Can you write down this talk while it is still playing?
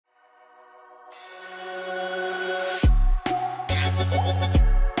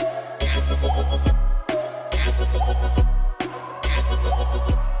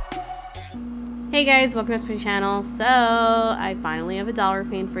Hey guys, welcome back to the channel. So I finally have a doll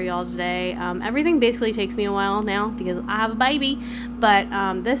repaint for y'all today. Everything basically takes me a while now because I have a baby, but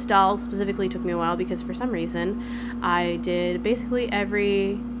this doll specifically took me a while because for some reason I did basically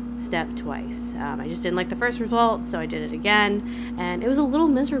every step twice. I just didn't like the first result, so I did it again, and it was a little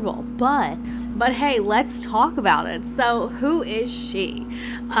miserable, but hey, let's talk about it. So who is she?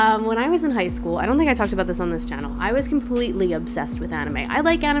 When I was in high school, I don't think I talked about this on this channel, I was completely obsessed with anime. I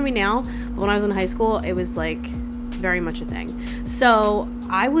like anime now, but when I was in high school, it was like very much a thing. So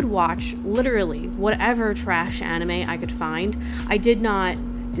I would watch literally whatever trash anime I could find. I did not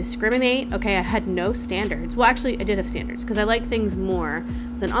discriminate. Okay, I had no standards. Well, actually, I did have standards because I like things more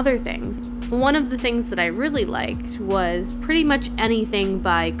than other things. One of the things that I really liked was pretty much anything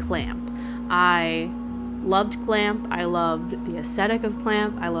by Clamp. I loved Clamp. I loved the aesthetic of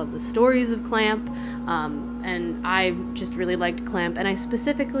Clamp. I loved the stories of Clamp. And I just really liked Clamp, and I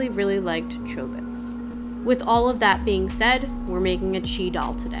specifically really liked Chobits. With all of that being said, we're making a Chii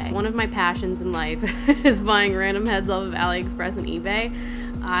doll today. One of my passions in life is buying random heads off of AliExpress and eBay.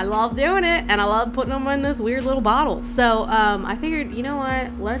 I love doing it, and I love putting them in this weird little bottle. So I figured, you know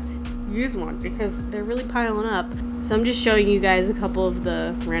what, let's use one because they're really piling up. So I'm just showing you guys a couple of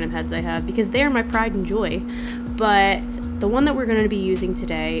the random heads I have because they are my pride and joy. But the one that we're going to be using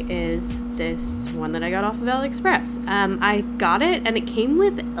today is this one that I got off of AliExpress. I got it and it came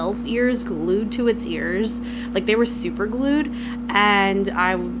with elf ears glued to its ears. Like, they were super glued, and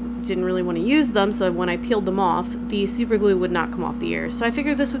I didn't really want to use them, so when I peeled them off, the super glue would not come off the ears. So I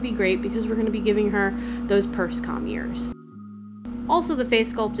figured this would be great because we're going to be giving her those purse comm ears. Also, the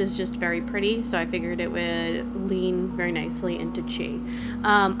face sculpt is just very pretty, so I figured it would lean very nicely into Chii.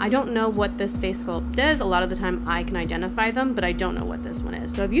 I don't know what this face sculpt is. A lot of the time I can identify them, but I don't know what this one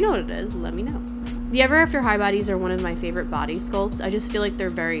is. So if you know what it is, let me know. The Ever After High bodies are one of my favorite body sculpts. I just feel like they're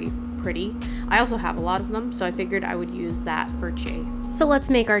very pretty. I also have a lot of them, so I figured I would use that for Chii. So let's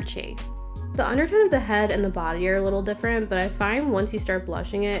make our Chii. The undertone of the head and the body are a little different, but I find once you start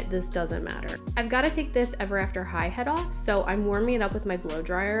blushing it, this doesn't matter. I've got to take this Ever After High head off, so I'm warming it up with my blow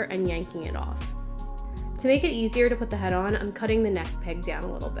dryer and yanking it off. To make it easier to put the head on, I'm cutting the neck peg down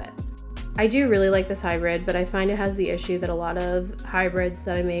a little bit. I do really like this hybrid, but I find it has the issue that a lot of hybrids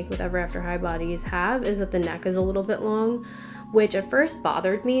that I make with Ever After High bodies have, is that the neck is a little bit long, which at first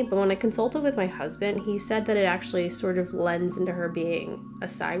bothered me, but when I consulted with my husband, he said that it actually sort of lends into her being a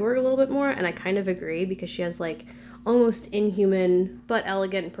cyborg a little bit more, and I kind of agree because she has like almost inhuman but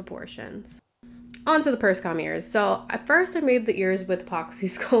elegant proportions. On to the purse comm ears. So at first I made the ears with epoxy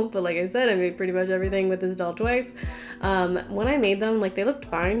sculpt, but like I said, I made pretty much everything with this doll twice. When I made them, like, they looked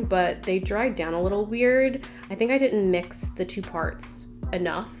fine, but they dried down a little weird. I think I didn't mix the two parts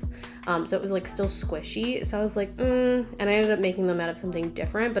enough. So it was like still squishy, so I was like, and I ended up making them out of something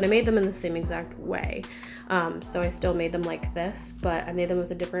different, but I made them in the same exact way. So I still made them like this, but I made them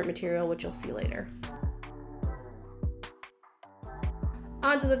with a different material, which you'll see later.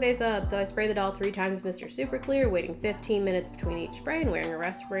 Onto the face up. So I sprayed the doll 3 times Mr. Super Clear, waiting 15 minutes between each spray and wearing a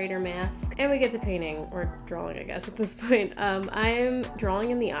respirator mask. And we get to painting, or drawing, I guess, at this point. I am drawing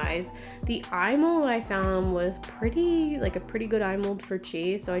in the eyes. The eye mold I found was a pretty good eye mold for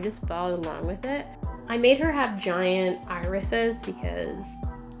Chii, so I just followed along with it. I made her have giant irises because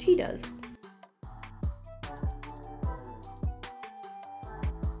Chii does.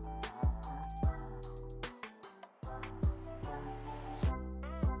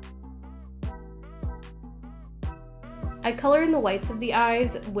 I color in the whites of the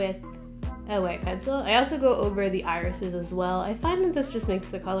eyes with a white pencil. I also go over the irises as well. I find that this just makes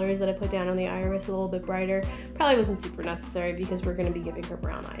the colors that I put down on the iris a little bit brighter. Probably wasn't super necessary because we're going to be giving her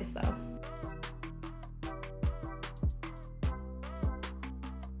brown eyes though.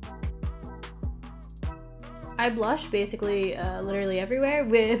 I blush basically literally everywhere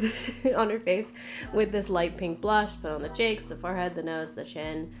with on her face with this light pink blush. Put on the cheeks, the forehead, the nose, the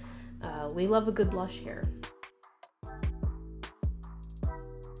chin. We love a good blush here.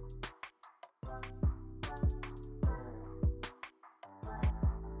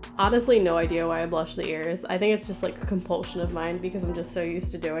 Honestly, no idea why I blush the ears. I think it's just like a compulsion of mine because I'm just so used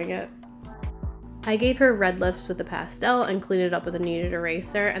to doing it. I gave her red lips with a pastel and cleaned it up with a kneaded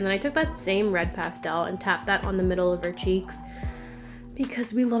eraser, and then I took that same red pastel and tapped that on the middle of her cheeks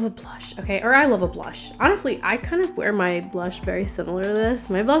because we love a blush, okay? Or I love a blush. Honestly, I kind of wear my blush very similar to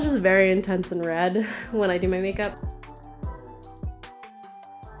this. My blush is very intense and red when I do my makeup.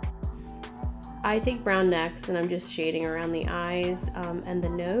 I take brown next and I'm just shading around the eyes and the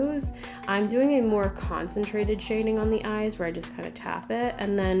nose. I'm doing a more concentrated shading on the eyes where I just kind of tap it.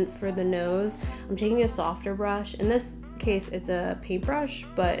 And then for the nose, I'm taking a softer brush, and this case it's a paintbrush,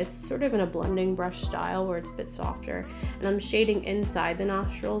 but it's sort of in a blending brush style where it's a bit softer. And I'm shading inside the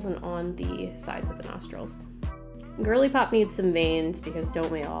nostrils and on the sides of the nostrils. Girly Pop needs some veins, because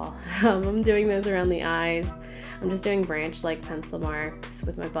don't we all? I'm doing those around the eyes. I'm just doing branch-like pencil marks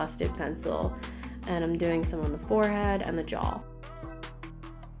with my busted pencil, and I'm doing some on the forehead and the jaw.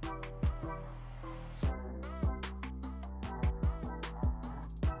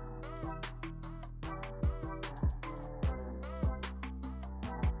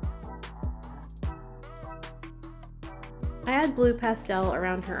 I add blue pastel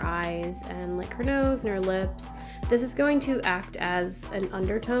around her eyes and like her nose and her lips. This is going to act as an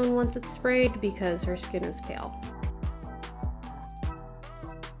undertone once it's sprayed because her skin is pale.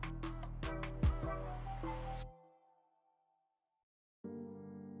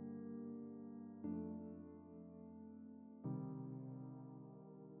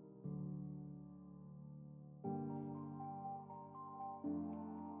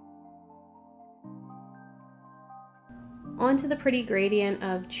 Onto the pretty gradient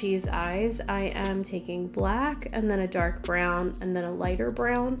of Chii's eyes, I am taking black and then a dark brown and then a lighter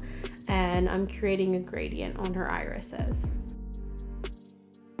brown, and I'm creating a gradient on her irises.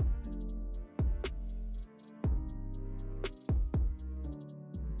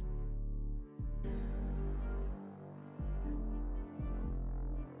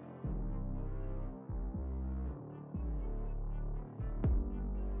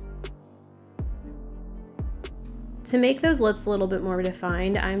 To make those lips a little bit more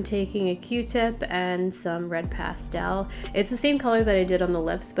defined, I'm taking a Q-tip and some red pastel. It's the same color that I did on the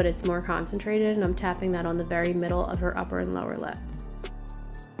lips, but it's more concentrated, and I'm tapping that on the very middle of her upper and lower lip.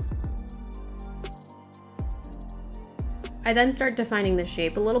 I then start defining the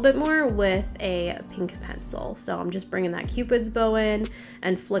shape a little bit more with a pink pencil. So I'm just bringing that Cupid's bow in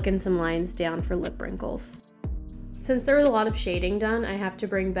and flicking some lines down for lip wrinkles. Since there was a lot of shading done, I have to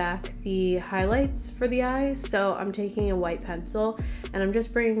bring back the highlights for the eyes. So I'm taking a white pencil and I'm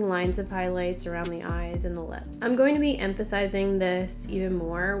just bringing lines of highlights around the eyes and the lips. I'm going to be emphasizing this even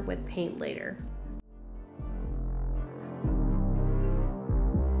more with paint later.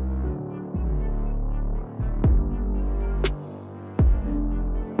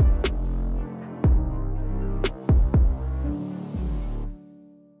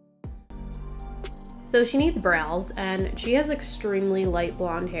 So she needs brows, and she has extremely light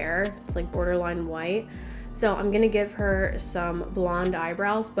blonde hair. It's like borderline white. So I'm gonna give her some blonde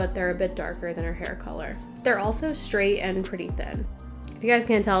eyebrows, but they're a bit darker than her hair color. They're also straight and pretty thin. If you guys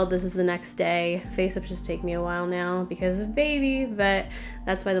can't tell, this is the next day. Face-ups just take me a while now because of baby, but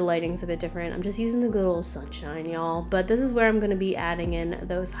that's why the lighting's a bit different. I'm just using the good old sunshine, y'all. But this is where I'm gonna be adding in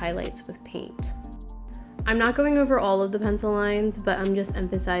those highlights with paint. I'm not going over all of the pencil lines, but I'm just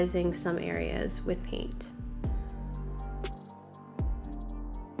emphasizing some areas with paint.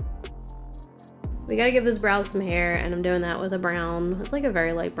 We gotta give those brows some hair, and I'm doing that with a brown. It's like a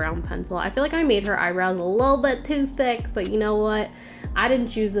very light brown pencil. I feel like I made her eyebrows a little bit too thick, but you know what? I didn't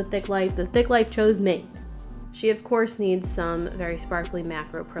choose the thick light chose me. She of course needs some very sparkly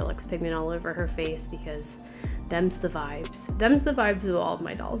macro Acrylics pigment all over her face because them's the vibes. Them's the vibes of all of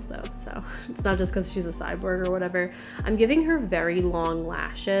my dolls though, so it's not just because she's a cyborg or whatever. I'm giving her very long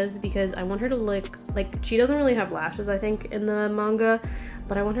lashes because I want her to look like, she doesn't really have lashes I think in the manga,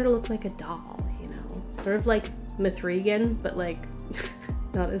 but I want her to look like a doll, you know? Sort of like Mithrigan, but like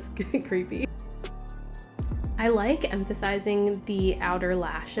not as creepy. I like emphasizing the outer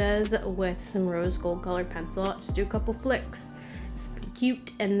lashes with some rose gold colored pencil. Just do a couple flicks.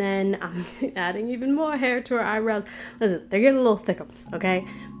 Cute, and then I'm adding even more hair to her eyebrows. Listen, they're getting a little thickums, okay?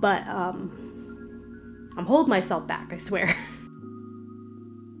 But I'm holding myself back, I swear.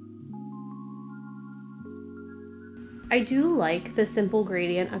 I do like the simple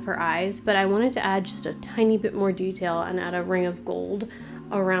gradient of her eyes, but I wanted to add just a tiny bit more detail and add a ring of gold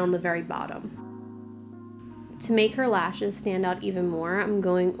around the very bottom. To make her lashes stand out even more, I'm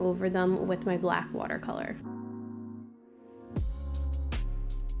going over them with my black watercolor.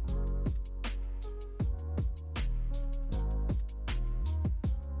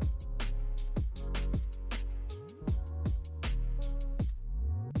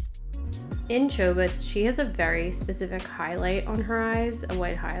 In Chobits, she has a very specific highlight on her eyes, a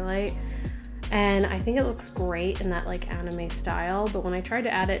white highlight, and I think it looks great in that like anime style, but when I tried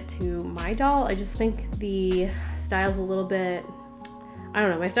to add it to my doll, I just think the style's a little bit, I don't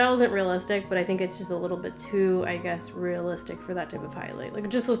know, my style isn't realistic, but I think it's just a little bit too, I guess, realistic for that type of highlight. Like,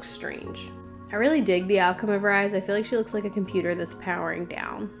 it just looks strange. I really dig the outcome of her eyes. I feel like she looks like a computer that's powering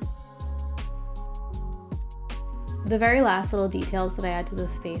down. The very last little details that I add to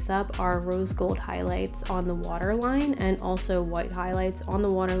this face up are rose gold highlights on the waterline and also white highlights on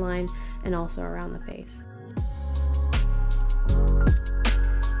the waterline and also around the face.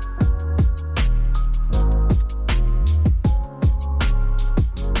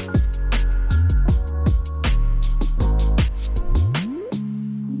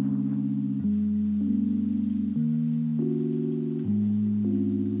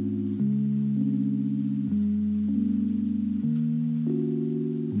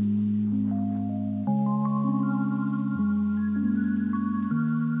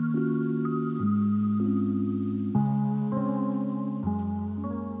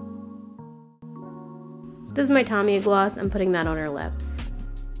 This is my Tamiya gloss. I'm putting that on her lips.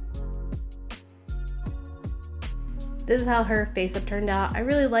 This is how her face up turned out. I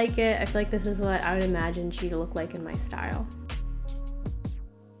really like it. I feel like this is what I would imagine Chii to look like in my style.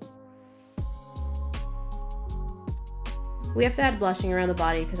 We have to add blushing around the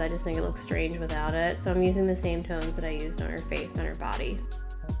body because I just think it looks strange without it. So I'm using the same tones that I used on her face and her body.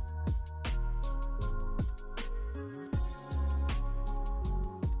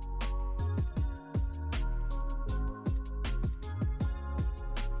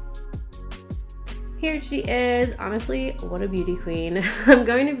 Here she is. Honestly, what a beauty queen. I'm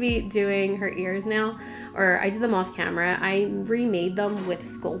going to be doing her ears now, or I did them off camera. I remade them with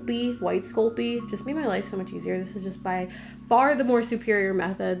Sculpey, white Sculpey. Just made my life so much easier. This is just by far the more superior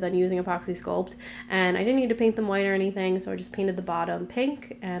method than using epoxy sculpt. And I didn't need to paint them white or anything, so I just painted the bottom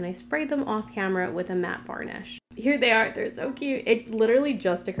pink and I sprayed them off camera with a matte varnish. Here they are. They're so cute. It literally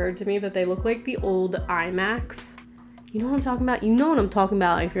just occurred to me that they look like the old iMacs. You know what I'm talking about? You know what I'm talking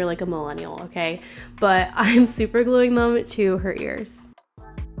about if you're like a millennial, okay? But I'm super gluing them to her ears.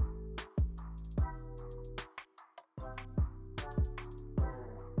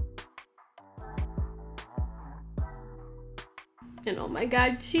 And oh my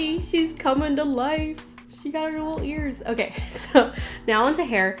god, Chii, she's coming to life. She got her little ears. Okay, so now onto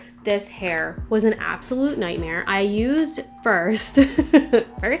hair. This hair was an absolute nightmare. I used first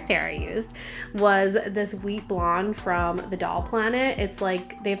hair I used was this wheat blonde from the Doll Planet. It's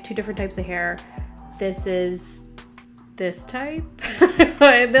like they have two different types of hair. This is this type.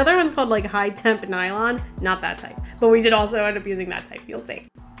 The other one's called like high temp nylon, not that type. But we did also end up using that type, you'll see.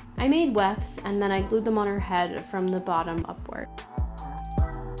 I made wefts and then I glued them on her head from the bottom upward.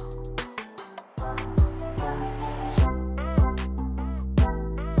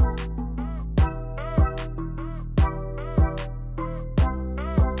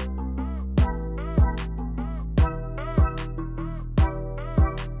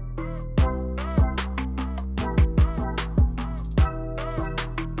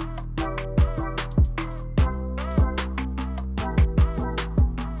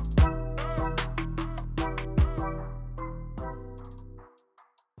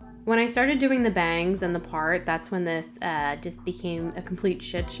 When I started doing the bangs and the part, that's when this just became a complete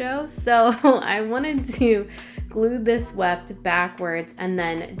shit show. So I wanted to glue this weft backwards and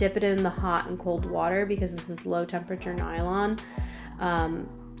then dip it in the hot and cold water because this is low temperature nylon,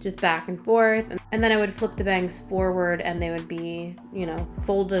 just back and forth. And then I would flip the bangs forward and they would be, you know,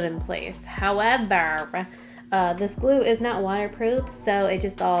 folded in place. However, this glue is not waterproof, so it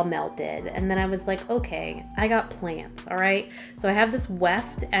just all melted. And then I was like, okay, I got plants, all right? So I have this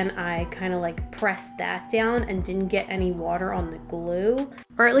weft and I kind of like pressed that down and didn't get any water on the glue.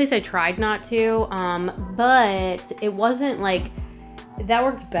 Or at least I tried not to, but it wasn't like, that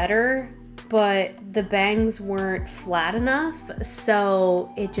worked better, but the bangs weren't flat enough,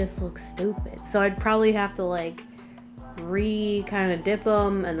 so it just looks stupid. So I'd probably have to like kind of dip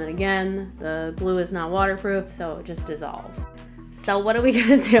them, and then again the glue is not waterproof, so it just dissolve. So what are we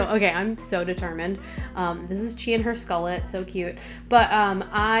gonna do? Okay, I'm so determined. This is Chii and her skullet, so cute. But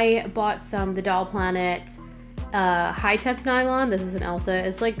I bought the Doll Planet high temp nylon. This is an Elsa.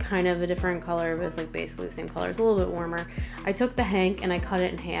 It's like kind of a different color, but it's like basically the same color. It's a little bit warmer. I took the hank and I cut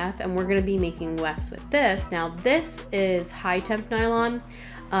it in half, and we're gonna be making wefts with this. Now this is high temp nylon.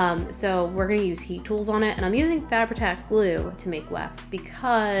 So we're gonna use heat tools on it, and I'm using Fabri-Tac glue to make wefts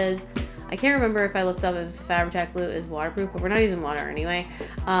because I can't remember if I looked up if Fabri-Tac glue is waterproof, but we're not using water anyway.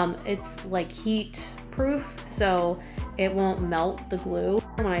 It's like heat proof, so it won't melt the glue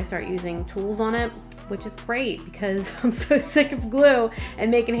when I start using tools on it, which is great because I'm so sick of glue and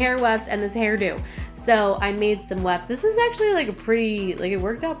making hair wefts and this hairdo. So I made some wefts. This is actually like it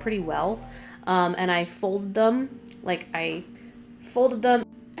worked out pretty well. And I folded them,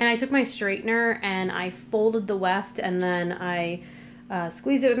 and I took my straightener and I folded the weft, and then I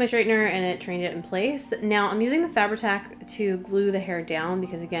squeezed it with my straightener and it trained it in place. Now I'm using the Fabri-Tac to glue the hair down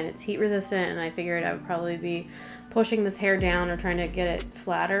because again, it's heat resistant and I figured I would probably be pushing this hair down or trying to get it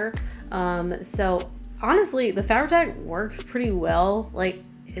flatter. So honestly, the Fabri-Tac works pretty well. Like,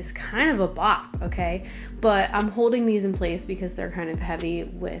 it's kind of a bop, okay? But I'm holding these in place because they're kind of heavy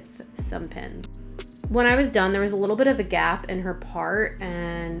with some pins. When I was done, there was a little bit of a gap in her part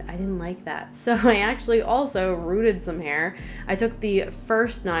and I didn't like that. So I actually also rooted some hair. I took the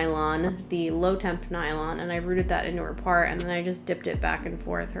first nylon, the low temp nylon, and I rooted that into her part and then I just dipped it back and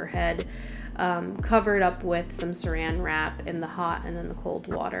forth, her head, covered up with some saran wrap in the hot and then the cold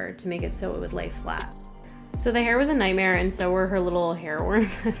water to make it so it would lay flat. So the hair was a nightmare and so were her little hair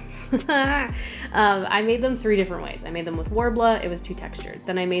ornaments. I made them 3 different ways. I made them with Warbler, it was too textured.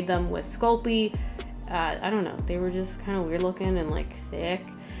 Then I made them with Sculpey. I don't know, they were just kind of weird looking and like thick.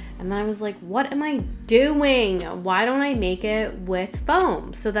 And then I was like, what am I doing? Why don't I make it with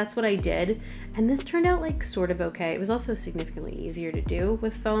foam? So that's what I did. And this turned out like sort of okay. It was also significantly easier to do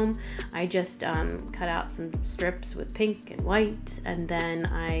with foam. I just cut out some strips with pink and white and then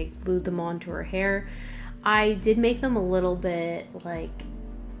I glued them onto her hair. I did make them a little bit like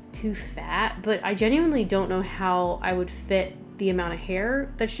too fat, but I genuinely don't know how I would fit the amount of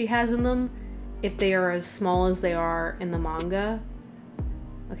hair that she has in them if they are as small as they are in the manga.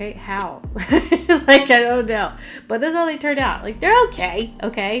 Okay, how? Like, I don't know. But this is how they turned out. Like, they're okay,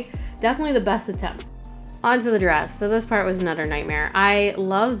 okay? Definitely the best attempt. Onto the dress. So this part was another nightmare. I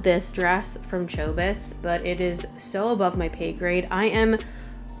love this dress from Chobits, but it is so above my pay grade. I am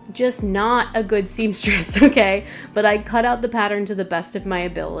just not a good seamstress, okay? But I cut out the pattern to the best of my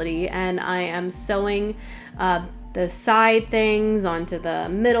ability and I am sewing the side things onto the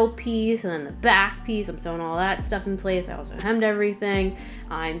middle piece and then the back piece. I'm sewing all that stuff in place. I also hemmed everything.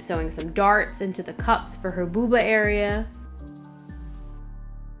 I'm sewing some darts into the cups for her booba area.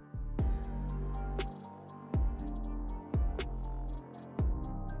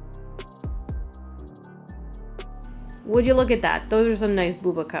 Would you look at that? Those are some nice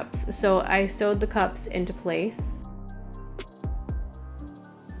booba cups. So I sewed the cups into place.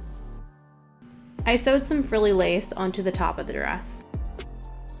 I sewed some frilly lace onto the top of the dress.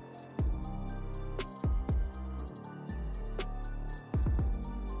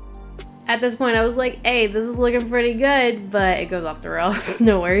 At this point I was like, hey, this is looking pretty good, but it goes off the rails.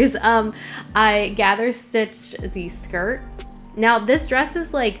 No worries. I gather stitched the skirt. Now this dress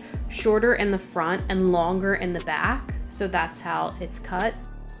is like shorter in the front and longer in the back, so that's how it's cut.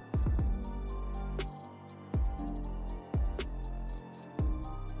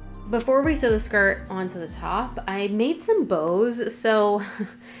 Before we sew the skirt onto the top, I made some bows. So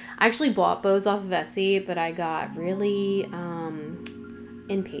I actually bought bows off of Etsy, but I got really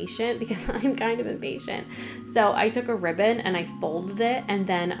impatient because I'm kind of impatient. So I took a ribbon and I folded it and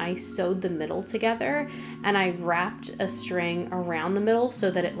then I sewed the middle together and I wrapped a string around the middle so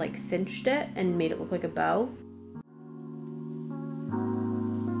that it like cinched it and made it look like a bow.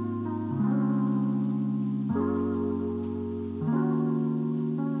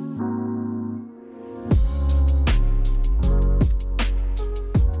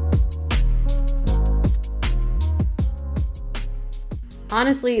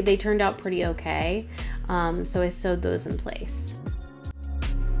 Honestly, they turned out pretty okay, so I sewed those in place.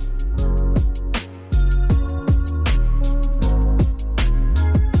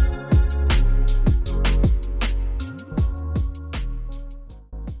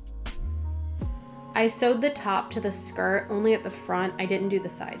 I sewed the top to the skirt only at the front. I didn't do the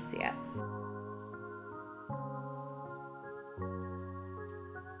sides yet.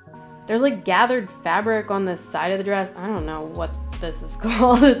 There's like gathered fabric on the side of the dress. I don't know what this is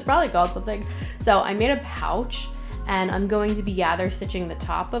called. It's probably called something. So I made a pouch and I'm going to be gather stitching the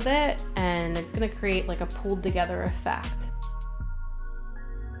top of it and it's going to create like a pulled together effect.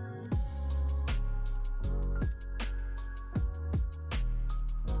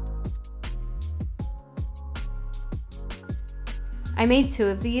 I made 2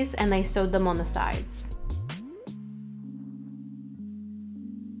 of these and I sewed them on the sides.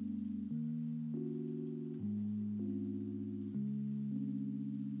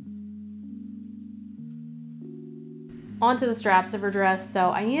 Onto the straps of her dress.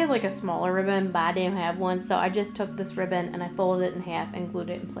 So I needed like a smaller ribbon, but I didn't have one. So I just took this ribbon and I folded it in half and glued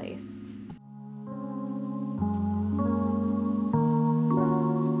it in place.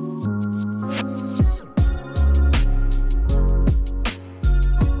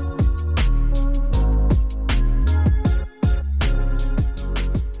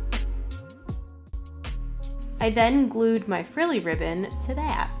 I then glued my frilly ribbon to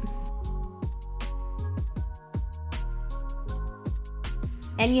that.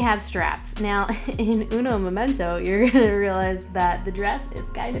 and you have straps. Now, in Uno Momento, you're gonna realize that the dress is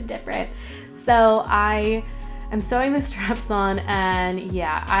kind of different. So I am sewing the straps on, and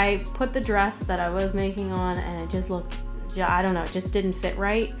yeah, I put the dress that I was making on, and it just looked, I don't know, it just didn't fit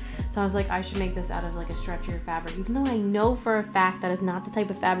right. So I was like, I should make this out of like a stretchier fabric, even though I know for a fact that is not the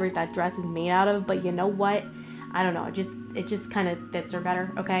type of fabric that dress is made out of. But you know what? I don't know, it just kind of fits her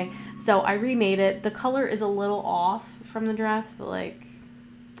better, okay? So I remade it. The color is a little off from the dress, but like,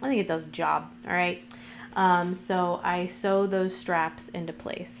 I think it does the job, all right? So I sew those straps into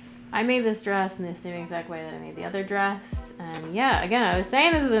place. I made this dress in the same exact way that I made the other dress. And yeah, again, I was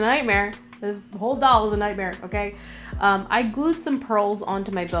saying this is a nightmare. This whole doll was a nightmare, okay? I glued some pearls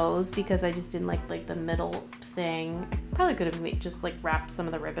onto my bows because I just didn't like the middle thing. I probably could have just like wrapped some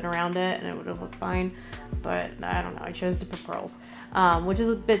of the ribbon around it and it would have looked fine. But I don't know, I chose to put pearls, which is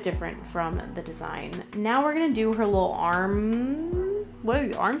a bit different from the design. Now we're gonna do her little arm, what are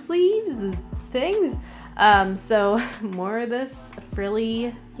the arm sleeves things? So more of this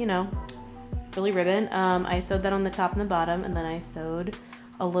frilly, you know, frilly ribbon. I sewed that on the top and the bottom, and then I sewed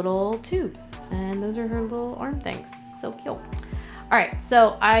a little tube, and those are her little arm things. So cute. All right,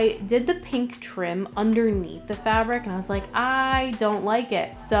 so I did the pink trim underneath the fabric, and I was like, I don't like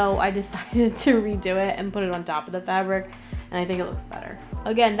it. So I decided to redo it and put it on top of the fabric, and I think it looks better.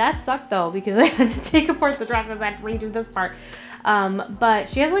 Again, that sucked though, because I had to take apart the dress and then redo this part. But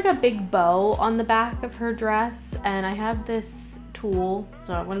she has like a big bow on the back of her dress, and I have this tool,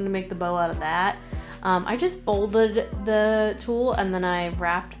 so I wanted to make the bow out of that. I just folded the tool, and then I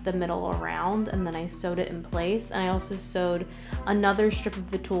wrapped the middle around, and then I sewed it in place. And I also sewed another strip of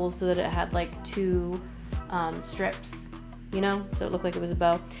the tool so that it had like two strips, you know, so it looked like it was a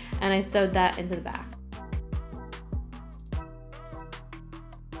bow, and I sewed that into the back.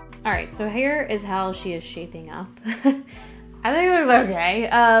 All right, so here is how she is shaping up. I think it looks okay.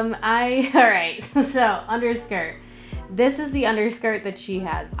 All right, so underskirt. This is the underskirt that she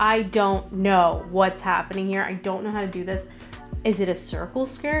has. I don't know what's happening here. I don't know how to do this. Is it a circle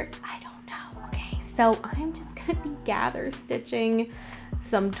skirt? I don't know. Okay, so I'm just gonna be gather stitching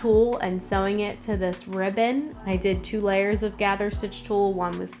some tulle and sewing it to this ribbon. I did 2 layers of gather stitch tulle.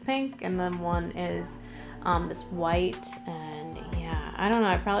 One was pink, and then one is this white. And yeah, I don't know.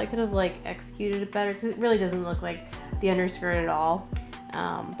 I probably could have like executed it better because it really doesn't look like the underskirt at all.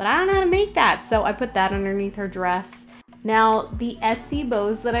 But I don't know how to make that, so I put that underneath her dress. Now, the Etsy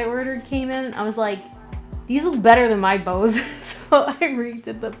bows that I ordered came in. I was like, these look better than my bows. So I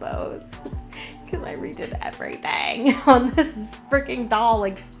redid the bows because I redid everything on this freaking doll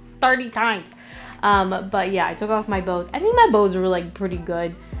like 30 times. But yeah, I took off my bows. I think my bows were like pretty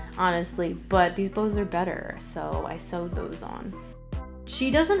good, honestly, but these bows are better. So I sewed those on.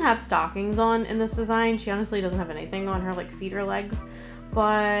 She doesn't have stockings on in this design. She honestly doesn't have anything on her like feet or legs.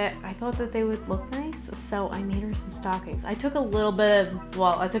 But I thought that they would look nice, so I made her some stockings. I took a little bit of,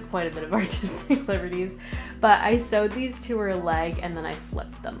 well, I took quite a bit of artistic liberties, but I sewed these to her leg and then I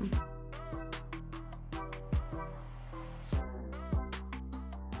flipped them.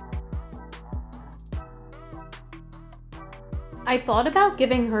 I thought about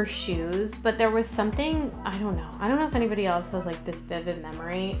giving her shoes, but there was something, I don't know if anybody else has like this vivid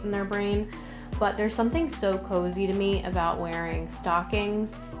memory in their brain, but there's something so cozy to me about wearing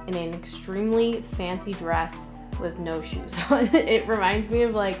stockings in an extremely fancy dress with no shoes on. It reminds me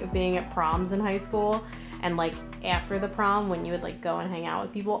of like being at proms in high school and like after the prom when you would like go and hang out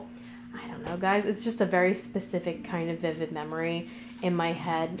with people. I don't know, guys, it's just a very specific kind of vivid memory in my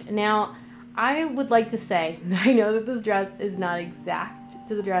head. Now, I would like to say, I know that this dress is not exact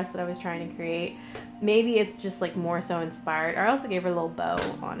to the dress that I was trying to create. Maybe it's just like more so inspired. I also gave her a little bow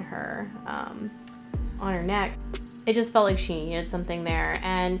on her neck. It just felt like she needed something there.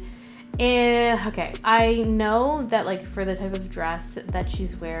 And okay, I know that like for the type of dress that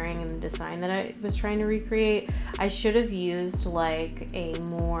she's wearing and the design that I was trying to recreate, I should have used like a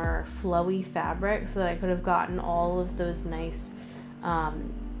more flowy fabric so that I could have gotten all of those nice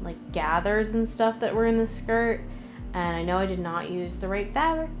like gathers and stuff that were in the skirt. And I know I did not use the right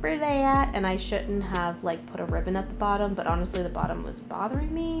fabric for that, and I shouldn't have like put a ribbon at the bottom, but honestly the bottom was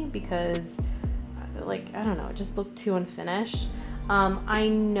bothering me because like, I don't know, it just looked too unfinished. I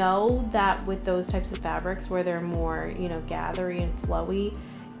know that with those types of fabrics where they're more, you know, gathery and flowy,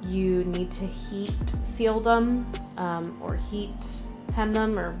 you need to heat seal them or heat hem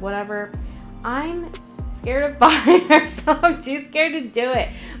them or whatever. I'm scared of fire, so I'm too scared to do it.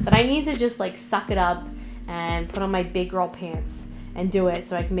 But I need to just like suck it up and put on my big girl pants and do it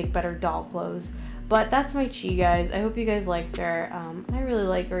so I can make better doll clothes. But that's my Chii, guys. I hope you guys liked her. I really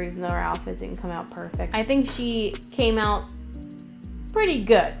like her even though her outfit didn't come out perfect. I think she came out pretty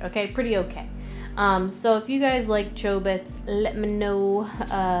good, okay? Pretty okay. So if you guys like Chobits, let me know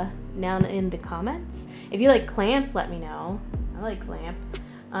down in the comments. If you like Clamp, let me know. I like Clamp.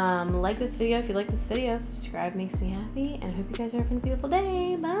 Like this video if you like this video. Subscribe makes me happy. And I hope you guys are having a beautiful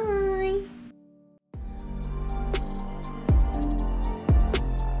day. Bye!